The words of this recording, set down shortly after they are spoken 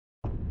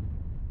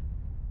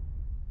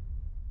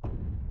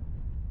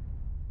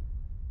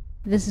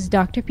This is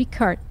Dr.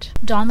 Picard.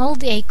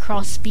 Donald A.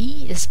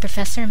 Crosby is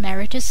Professor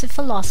Emeritus of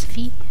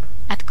Philosophy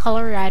at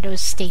Colorado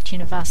State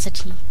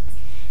University.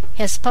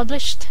 He has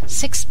published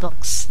 6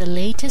 books, the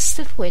latest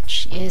of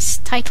which is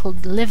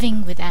titled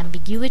Living with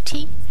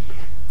Ambiguity,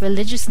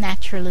 Religious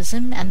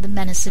Naturalism, and the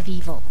Menace of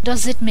Evil.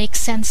 Does it make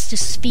sense to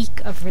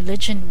speak of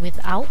religion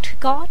without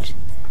God?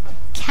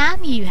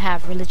 Can you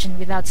have religion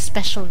without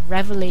special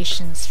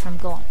revelations from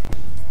God?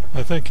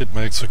 I think it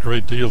makes a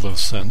great deal of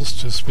sense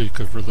to speak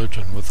of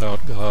religion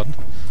without God,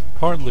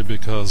 partly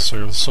because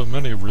there are so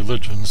many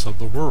religions of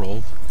the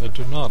world that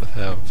do not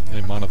have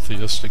a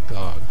monotheistic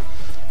God.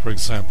 For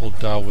example,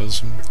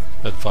 Taoism,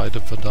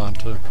 Advaita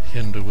Vedanta,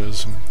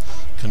 Hinduism,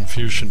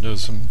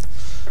 Confucianism,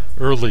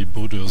 early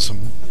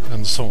Buddhism,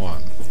 and so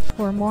on.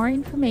 For more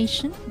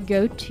information,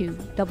 go to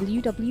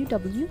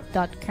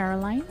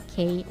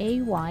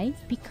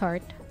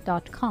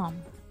www.carolinepicard.com.